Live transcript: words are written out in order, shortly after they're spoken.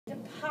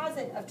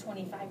deposit of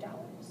 $25.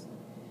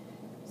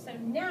 So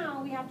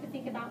now we have to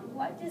think about,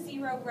 what does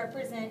 0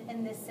 represent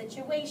in this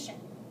situation?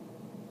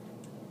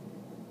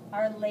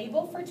 Our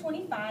label for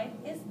 25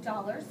 is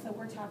dollars, so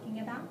we're talking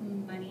about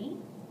money.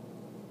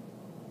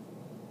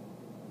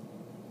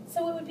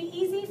 So it would be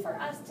easy for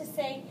us to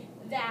say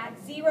that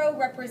 0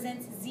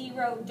 represents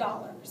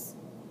 $0.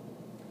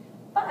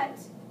 But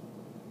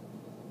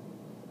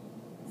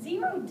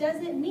 0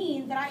 doesn't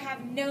mean that I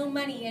have no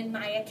money in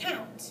my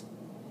account,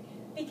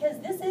 because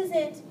this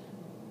isn't,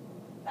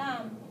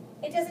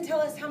 it doesn't tell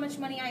us how much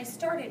money I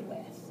started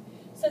with.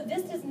 So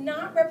this does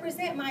not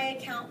represent my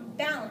account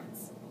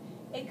balance.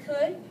 It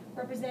could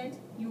represent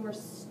your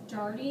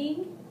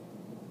starting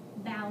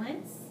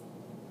balance.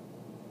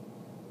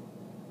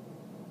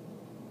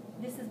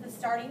 This is the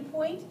starting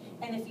point,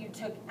 and if you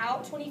took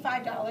out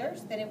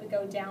 $25, then it would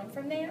go down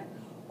from there.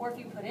 Or if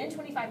you put in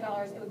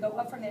 $25, it would go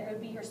up from there. It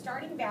would be your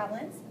starting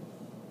balance.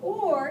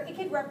 Or it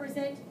could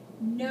represent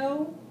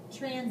no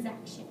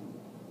transaction,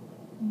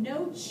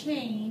 no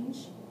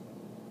change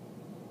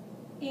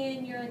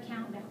in your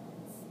account balance.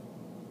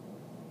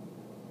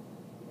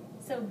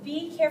 So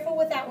be careful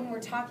with that when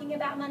we're talking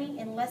about money.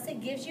 Unless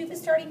it gives you the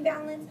starting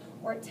balance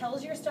or it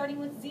tells you're starting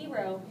with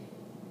 0,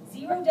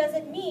 0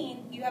 doesn't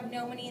mean you have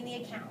no money in the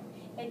account.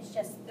 It's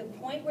just the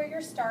point where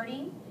you're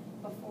starting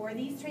before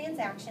these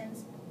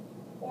transactions,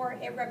 or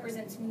it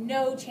represents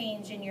no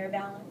change in your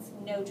balance,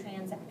 no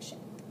transaction.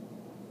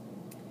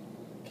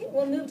 Okay,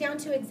 we'll move down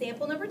to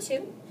example number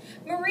 2.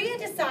 Maria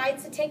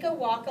decides to take a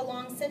walk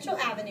along Central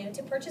Avenue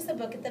to purchase a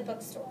book at the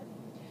bookstore.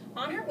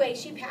 On her way,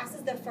 she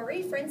passes the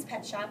Furry Friends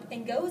Pet Shop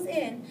and goes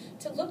in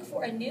to look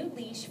for a new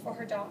leash for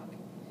her dog.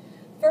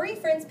 Furry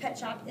Friends Pet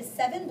Shop is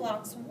 7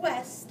 blocks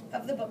west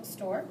of the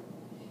bookstore.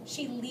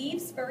 She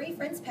leaves Furry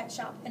Friends Pet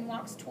Shop and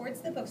walks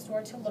towards the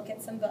bookstore to look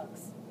at some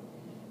books.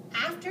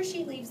 After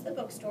she leaves the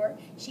bookstore,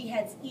 she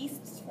heads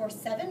east for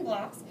 7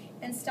 blocks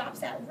and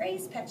stops at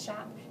Ray's Pet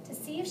Shop to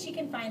see if she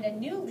can find a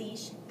new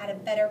leash at a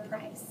better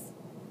price.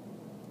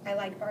 I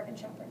like bargain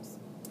shoppers.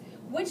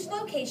 Which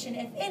location,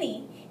 if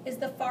any, is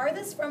the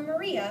farthest from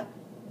Maria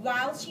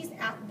while she's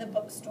at the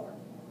bookstore?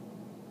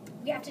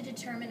 We have to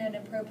determine an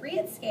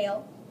appropriate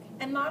scale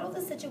and model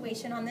the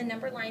situation on the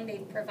number line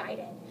they've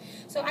provided.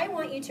 So I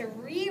want you to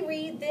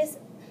reread this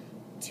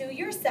to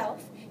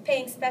yourself,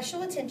 paying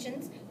special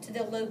attention to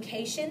the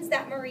locations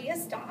that Maria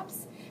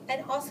stops,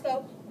 and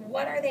also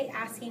what are they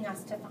asking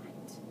us to find.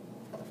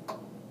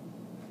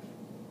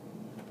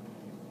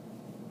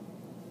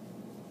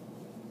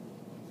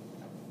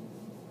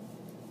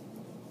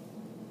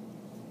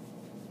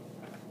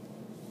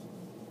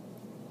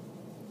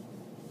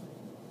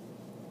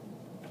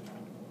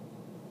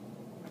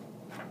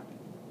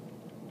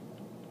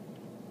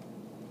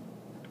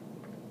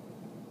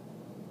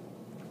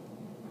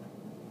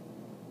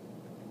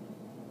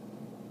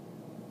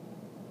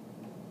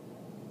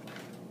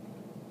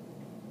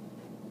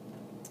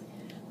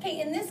 Okay,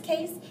 in this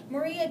case,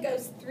 Maria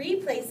goes 3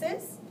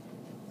 places.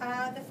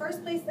 The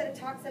first place that it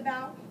talks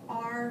about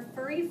are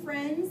Furry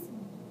Friends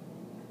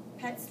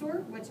Pet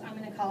Store, which I'm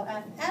going to call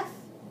FF.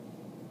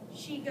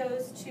 She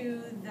goes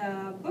to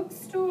the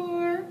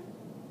bookstore,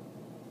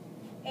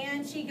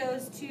 and she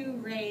goes to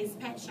Ray's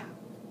Pet Shop.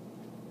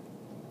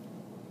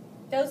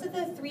 Those are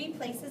the 3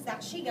 places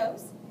that she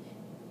goes.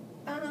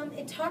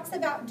 It talks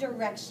about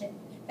direction,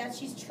 that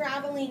she's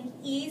traveling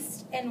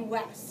east and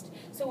west.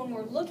 So when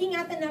we're looking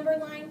at the number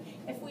line,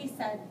 if we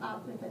said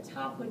up at the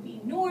top would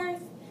be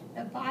north,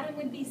 the bottom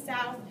would be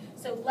south,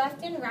 so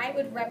left and right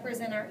would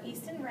represent our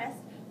east and west,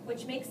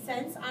 which makes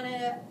sense on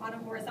a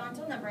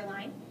horizontal number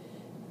line.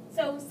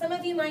 So some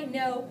of you might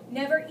know,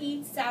 never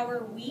eat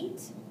sour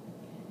wheat.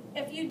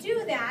 If you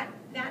do that,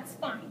 that's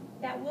fine.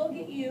 That will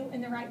get you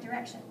in the right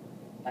direction.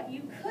 But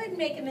you could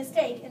make a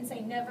mistake and say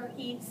never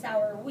eat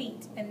sour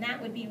wheat, and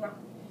that would be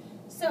wrong.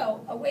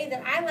 So a way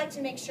that I like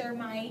to make sure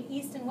my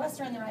east and west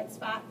are in the right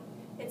spot,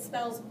 it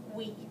spells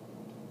we.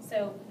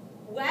 So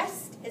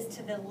west is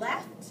to the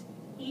left,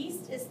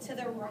 east is to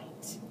the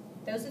right.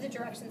 Those are the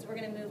directions we're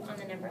going to move on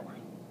the number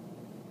line.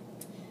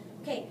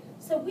 Okay,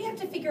 so we have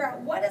to figure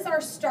out what is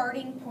our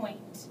starting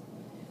point.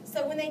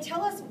 So when they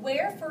tell us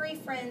where Furry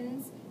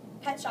Friends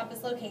Pet Shop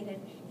is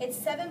located, it's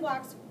 7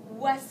 blocks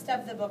west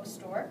of the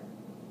bookstore.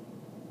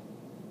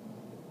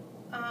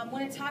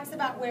 When it talks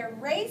about where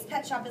Ray's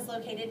Pet Shop is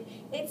located,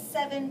 it's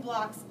 7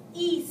 blocks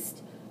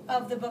east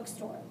of the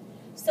bookstore.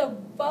 So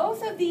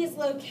both of these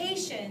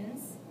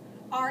locations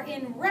are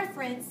in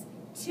reference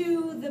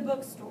to the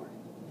bookstore.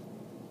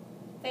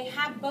 They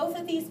have both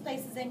of these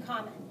places in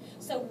common.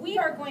 So we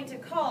are going to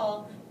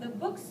call the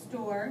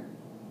bookstore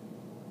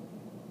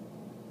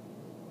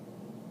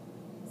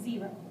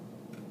 0.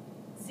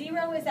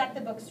 0 is at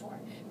the bookstore,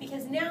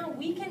 because now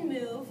we can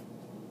move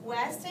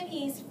west and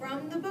east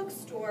from the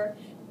bookstore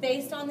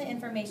based on the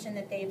information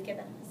that they've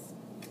given us.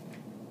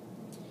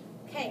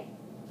 Okay,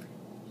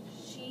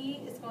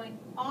 she is going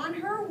on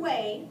her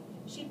way.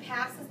 She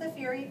passes the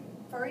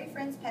Furry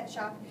Friends Pet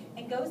Shop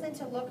and goes in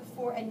to look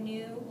for a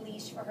new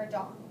leash for her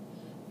dog.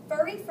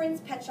 Furry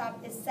Friends Pet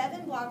Shop is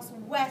 7 blocks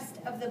west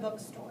of the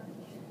bookstore.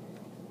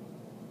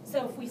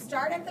 So if we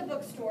start at the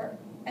bookstore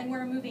and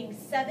we're moving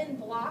 7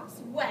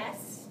 blocks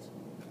west,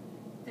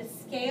 the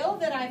scale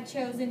that I've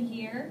chosen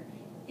here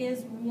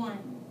is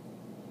 1.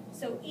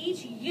 So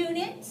each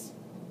unit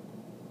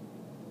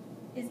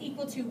is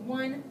equal to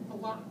 1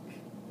 block.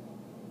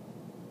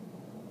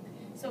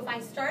 So if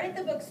I start at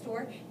the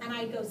bookstore and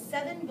I go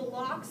 7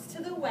 blocks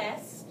to the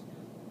west,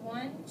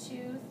 1,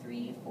 2,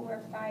 3,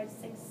 4, 5,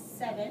 6,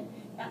 7,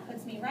 that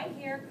puts me right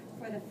here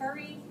for the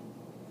Furry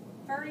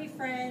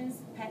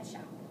Friends Pet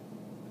Shop.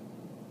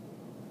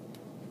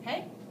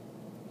 Okay?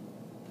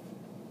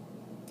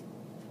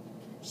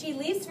 She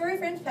leaves Furry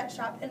Friends Pet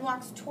Shop and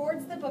walks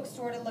towards the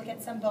bookstore to look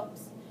at some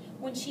books.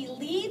 When she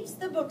leaves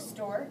the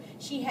bookstore,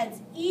 she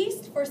heads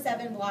east for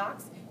 7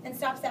 blocks and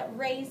stops at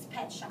Ray's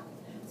Pet Shop.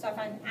 So if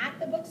I'm at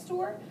the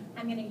bookstore,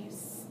 I'm going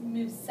to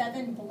move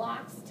 7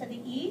 blocks to the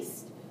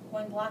east.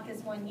 1 block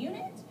is 1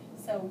 unit.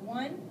 So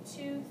 1,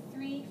 2,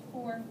 3,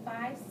 4,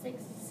 5,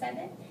 6,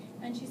 7.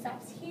 And she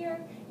stops here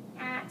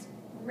at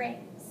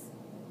Ray's.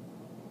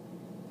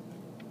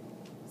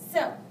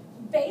 So,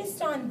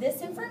 based on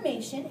this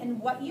information and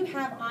what you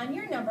have on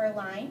your number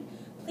line,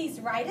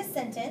 please write a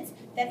sentence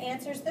that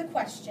answers the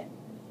question.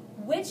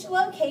 Which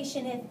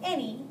location, if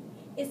any,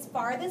 is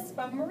farthest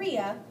from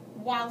Maria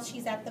while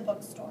she's at the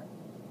bookstore?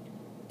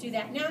 Do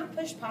that now.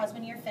 Push pause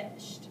when you're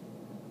finished.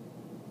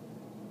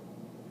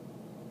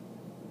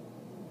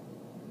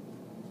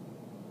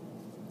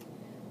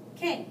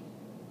 Okay.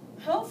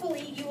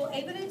 Hopefully you will be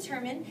able to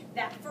determine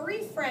that Furry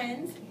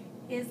Friends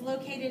is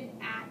located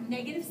at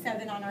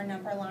 -7 on our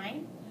number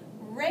line.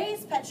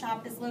 Ray's Pet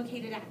Shop is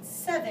located at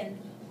 7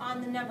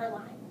 on the number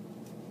line.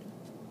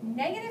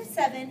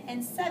 -7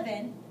 and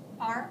 7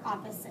 are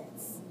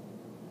opposites.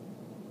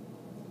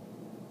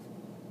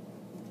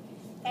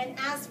 And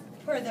as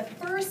for the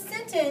first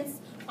sentence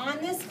on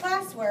this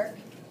classwork,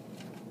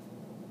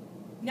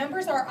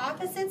 numbers are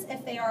opposites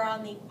if they are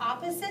on the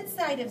opposite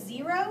side of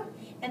 0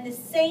 and the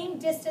same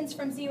distance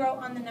from 0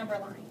 on the number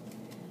line.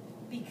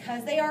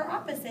 Because they are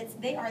opposites,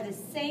 they are the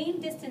same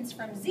distance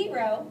from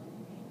 0.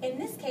 In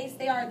this case,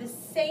 they are the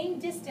same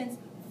distance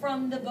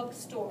from the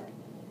bookstore.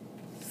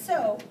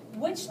 So,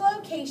 which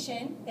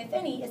location, if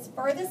any, is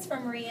furthest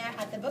from Maria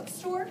at the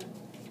bookstore?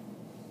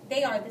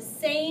 They are the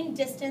same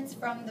distance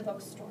from the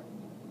bookstore.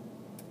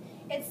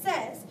 It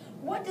says,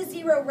 what does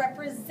 0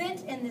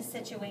 represent in this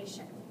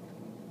situation?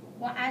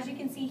 Well, as you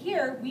can see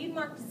here, we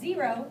marked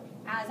 0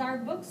 as our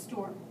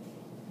bookstore.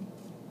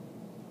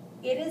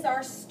 It is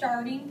our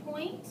starting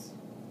point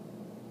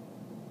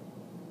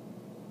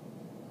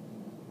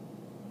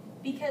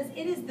because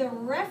it is the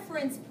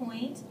reference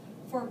point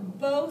for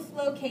both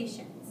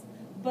locations.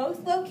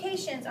 Both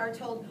locations are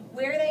told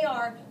where they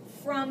are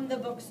from the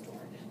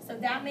bookstore. So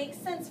that makes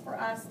sense for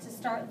us to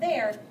start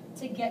there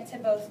to get to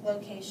both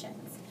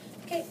locations.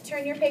 Okay,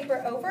 turn your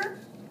paper over.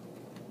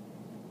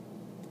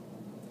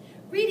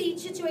 Read each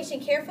situation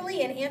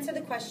carefully and answer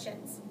the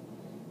questions.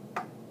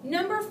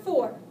 Number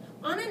 4,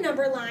 on a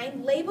number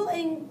line,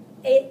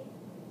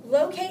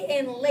 locate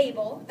and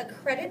label a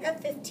credit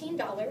of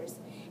 $15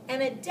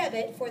 and a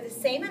debit for the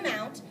same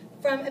amount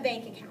from a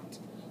bank account.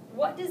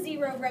 What does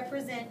 0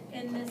 represent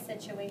in this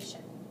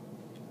situation?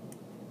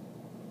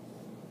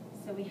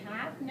 So we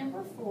have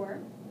number 4.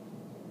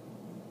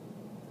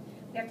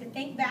 We have to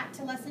think back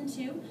to lesson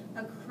 2,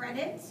 a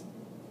credit.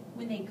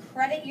 When they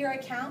credit your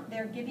account,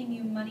 they're giving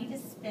you money to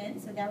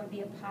spend, so that would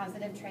be a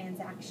positive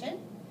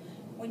transaction.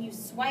 When you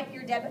swipe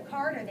your debit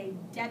card or they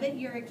debit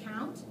your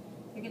account,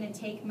 they're going to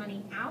take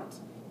money out.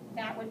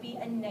 That would be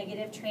a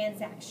negative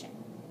transaction.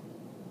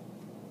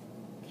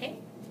 Okay?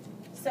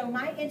 So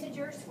my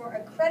integers for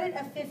a credit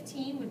of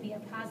 15 would be a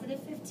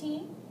positive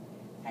 15.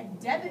 A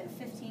debit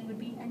 15 would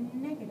be a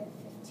negative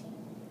 15.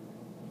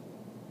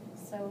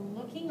 So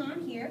looking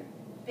on here,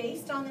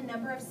 based on the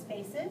number of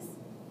spaces,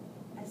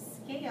 a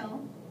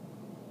scale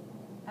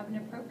of an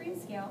appropriate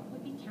scale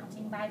would be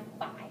counting by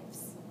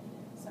 5s.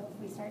 So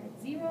if we start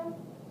at 0,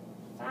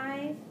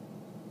 5,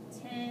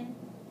 10,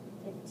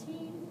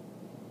 15,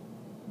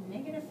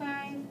 negative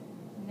 5,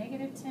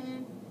 negative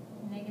 10,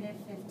 negative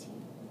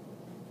 15.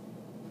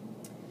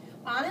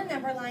 On a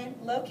number line,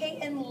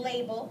 locate and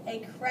label a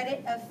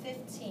credit of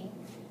 15.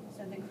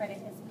 So the credit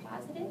is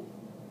positive,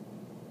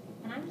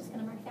 and I'm just going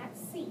to mark that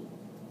C.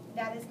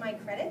 That is my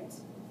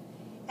credit.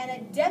 And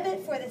a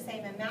debit for the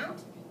same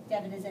amount.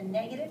 Debit is a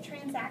negative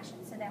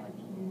transaction, so that would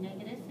be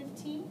negative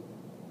 15.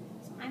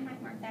 So I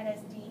might mark that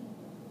as D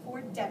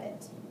for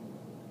debit.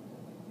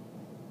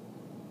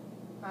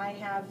 I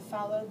have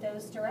followed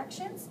those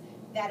directions.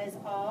 That is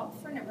all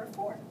for number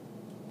 4.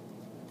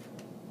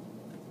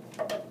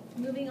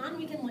 Moving on,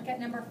 we can look at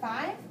number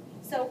 5.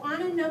 So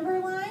on a number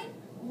line,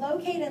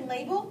 locate and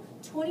label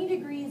 20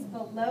 degrees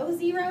below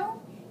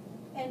 0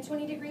 and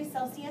 20 degrees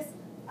Celsius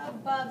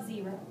above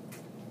 0.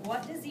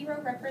 What does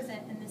 0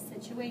 represent in this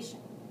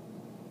situation?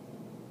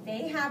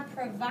 They have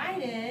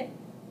provided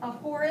a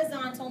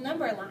horizontal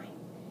number line.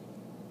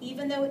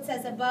 Even though it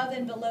says above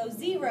and below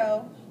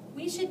 0,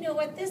 we should know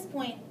at this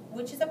point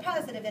which is a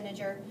positive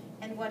integer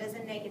and what is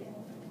a negative.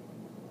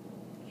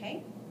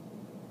 Okay?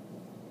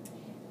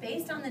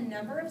 based on the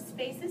number of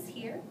spaces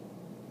here,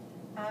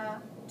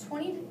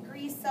 20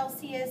 degrees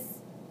Celsius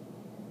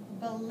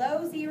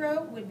below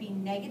 0 would be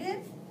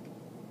negative.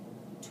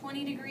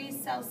 20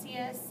 degrees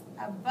Celsius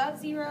above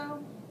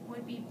 0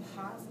 would be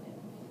positive.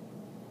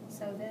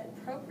 So the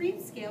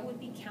appropriate scale would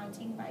be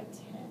counting by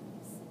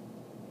tens.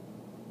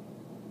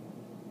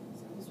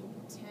 So this would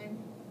be 10,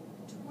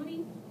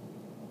 20,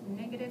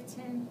 negative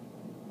 10,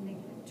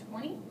 negative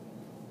 20.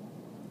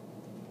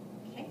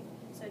 Okay,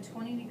 so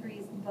 20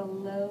 degrees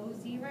below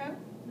 0,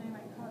 and I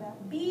might call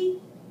that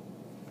B.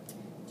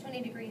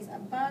 20 degrees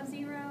above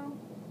 0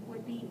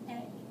 would be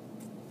A.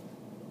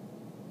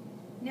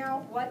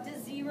 Now, what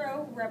does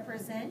 0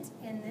 represent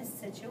in this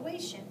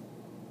situation?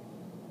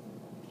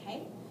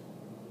 Okay,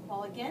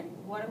 well again,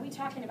 what are we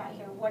talking about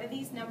here? What do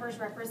these numbers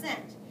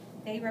represent?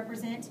 They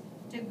represent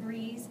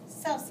degrees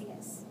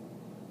Celsius.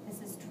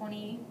 This is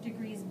 20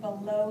 degrees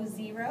below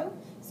 0,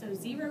 so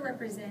 0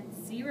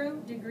 represents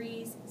 0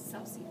 degrees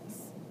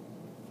Celsius.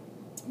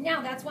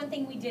 Now, that's one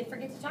thing we did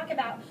forget to talk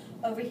about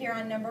over here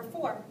on number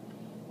 4.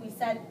 We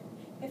said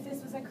if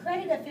this was a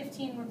credit of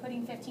 15, we're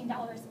putting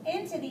 $15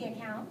 into the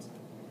account.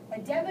 A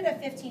debit of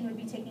 15 would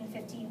be taking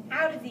 15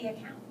 out of the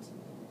account.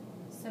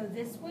 So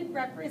this would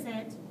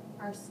represent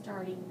our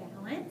starting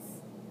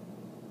balance.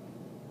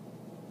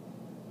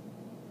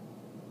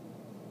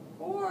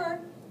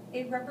 Or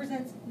it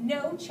represents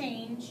no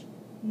change,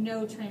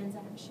 no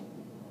transaction.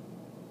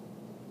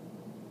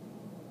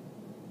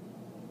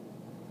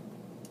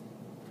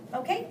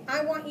 Okay,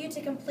 I want you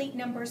to complete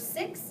number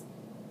 6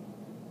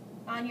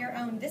 on your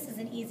own. This is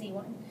an easy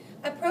one.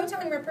 A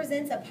proton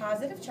represents a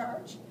positive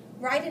charge.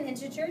 Write an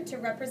integer to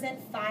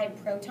represent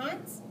 5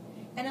 protons.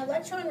 An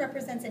electron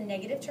represents a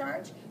negative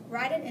charge.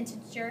 Write an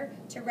integer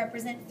to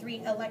represent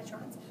 3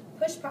 electrons.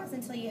 Push pause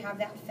until you have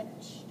that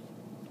finished.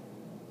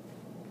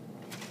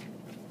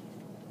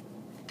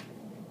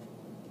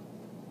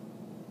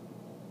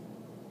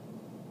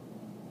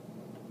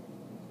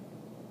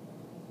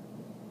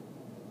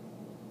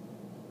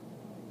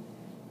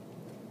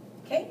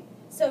 Okay,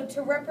 so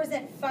to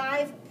represent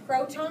 5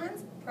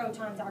 protons,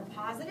 protons are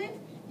positive,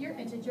 your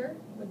integer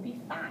would be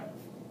 5.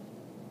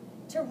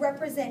 To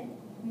represent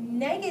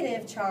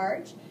negative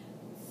charge,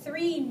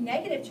 3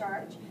 negative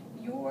charge,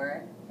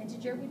 your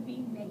integer would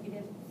be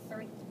negative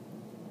 3.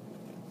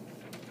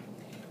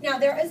 Now,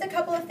 there is a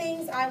couple of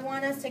things I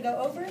want us to go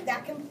over.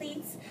 That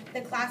completes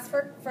the class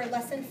for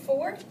lesson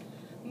 4.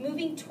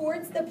 Moving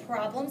towards the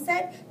problem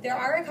set, there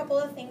are a couple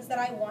of things that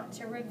I want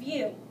to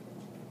review.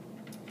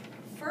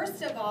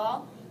 First of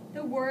all,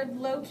 the word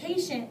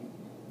location.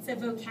 It's a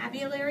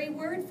vocabulary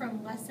word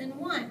from lesson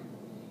 1.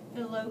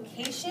 The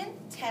location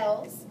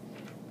tells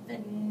the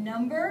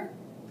number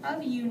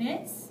of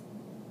units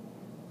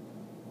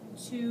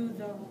to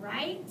the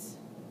right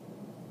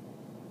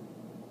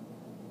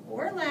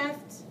or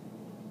left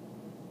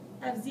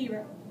of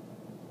 0.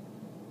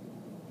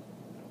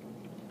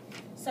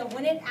 So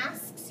when it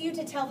asks you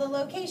to tell the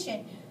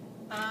location,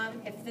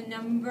 if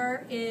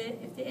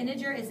the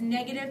integer is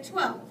negative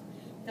 12,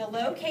 the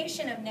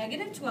location of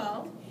negative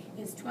 12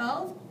 is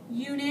 12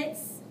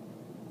 units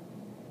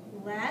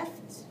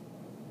left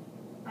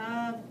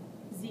of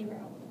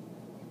 0.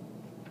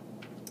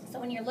 So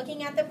when you're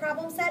looking at the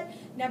problem set,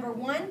 number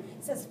 1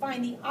 says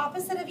find the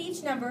opposite of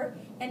each number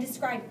and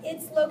describe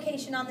its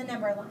location on the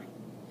number line.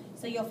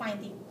 So you'll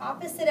find the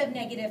opposite of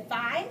negative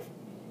 5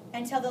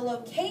 and tell the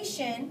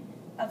location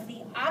of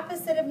the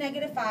opposite of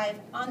negative 5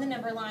 on the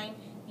number line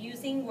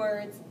using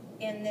words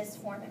in this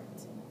format.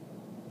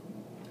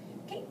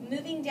 Okay,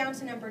 moving down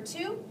to number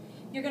 2,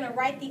 you're going to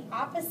write the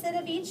opposite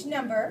of each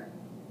number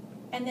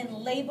and then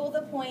label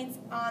the points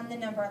on the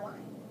number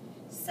line.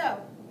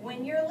 So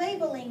when you're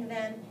labeling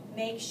them,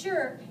 make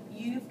sure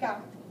you've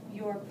got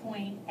your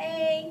point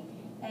A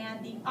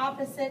and the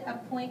opposite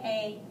of point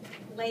A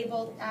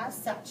labeled as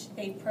such.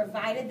 They've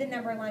provided the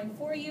number line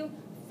for you.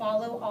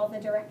 Follow all the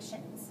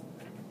directions.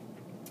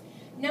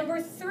 Number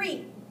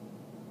 3,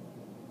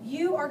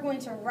 you are going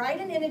to write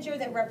an integer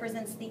that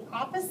represents the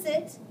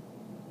opposite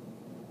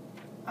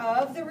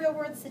of the real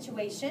world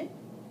situation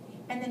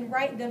and then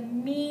write the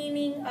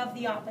meaning of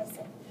the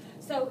opposite.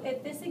 So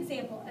if this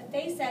example, if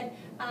they said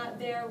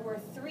there were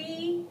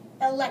 3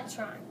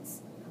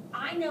 electrons,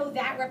 I know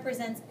that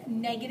represents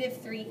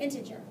negative 3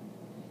 integer.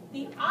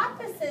 The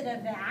opposite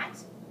of that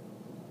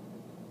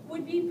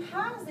would be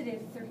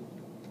positive 3.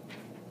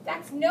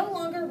 That's no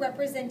longer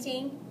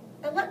representing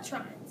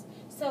electrons.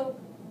 So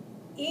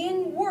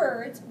in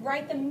words,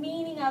 write the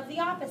meaning of the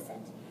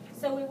opposite.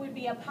 So it would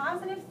be a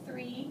positive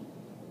 3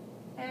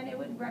 and it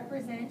would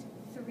represent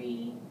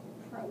 3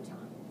 protons.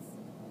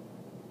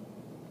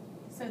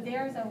 So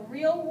there's a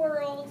real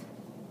world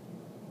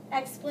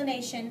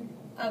explanation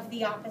of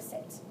the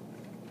opposite.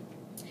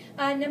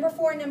 Number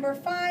 4 and number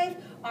 5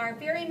 are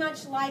very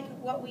much like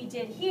what we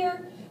did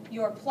here.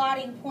 You're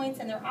plotting points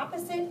and their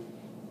opposite,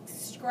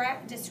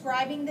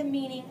 describing the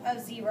meaning of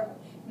 0.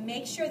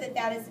 Make sure that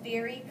that is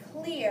very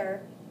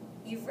clear.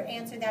 You've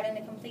answered that in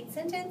a complete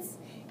sentence,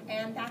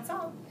 and that's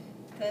all.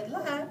 Good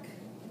luck.